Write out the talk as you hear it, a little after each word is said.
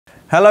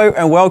Hello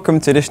and welcome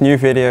to this new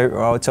video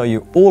where I'll tell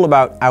you all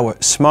about our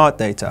smart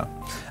data.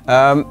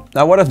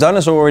 Now what I've done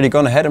is already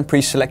gone ahead and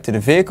pre-selected a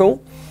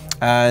vehicle,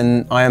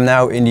 and I am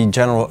now in the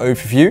general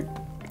overview.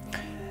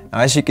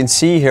 Now, as you can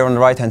see here on the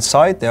right hand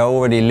side, there are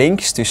already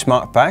links to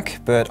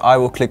SmartPack, but I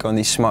will click on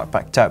the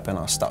SmartPack tab and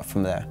I'll start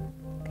from there.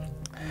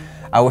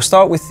 I will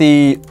start with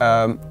the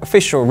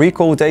official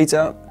recall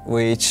data,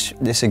 which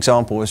this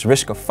example is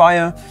risk of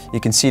fire. You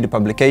can see the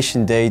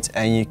publication date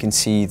and you can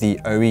see the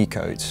OE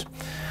codes.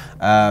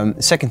 The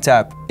second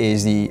tab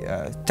is the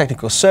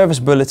technical service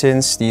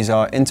bulletins. These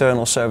are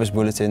internal service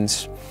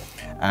bulletins.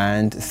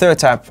 And the third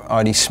tab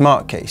are the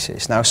smart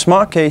cases. Now,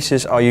 smart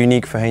cases are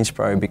unique for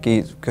HaynesPro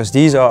because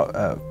these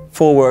are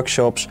for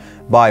workshops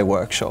by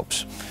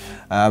workshops.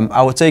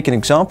 I will take an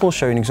example,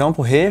 show you an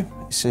example here.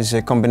 This is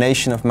a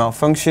combination of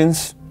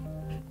malfunctions.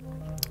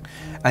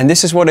 And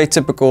this is what a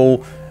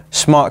typical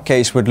smart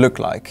case would look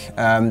like.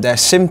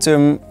 There's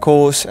symptom,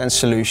 cause and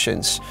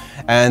solutions.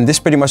 And this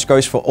pretty much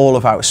goes for all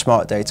of our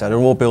smart data. They're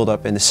all built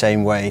up in the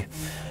same way.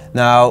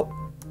 Now,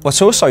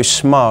 what's also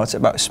smart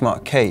about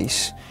smart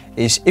case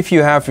is if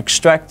you have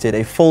extracted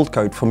a fault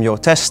code from your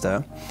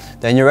tester,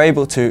 then you're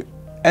able to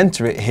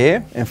enter it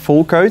here in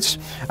fault codes,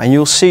 and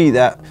you'll see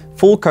that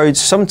fault codes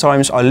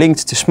sometimes are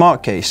linked to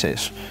smart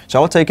cases. So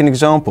I'll take an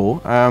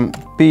example,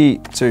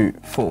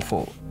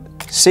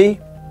 P244C,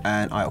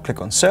 and I'll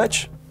click on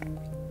search.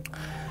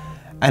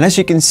 And as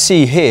you can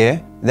see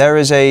here, there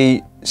is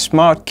a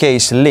smart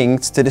case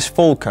linked to this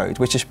fault code,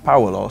 which is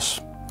power loss.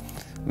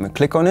 I'm going to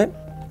click on it,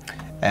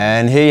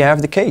 and here you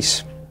have the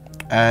case.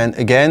 And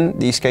again,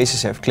 these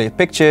cases have clear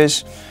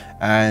pictures,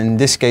 and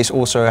this case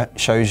also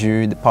shows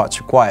you the parts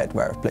required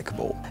where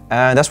applicable.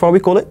 And that's why we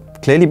call it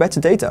clearly better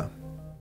data.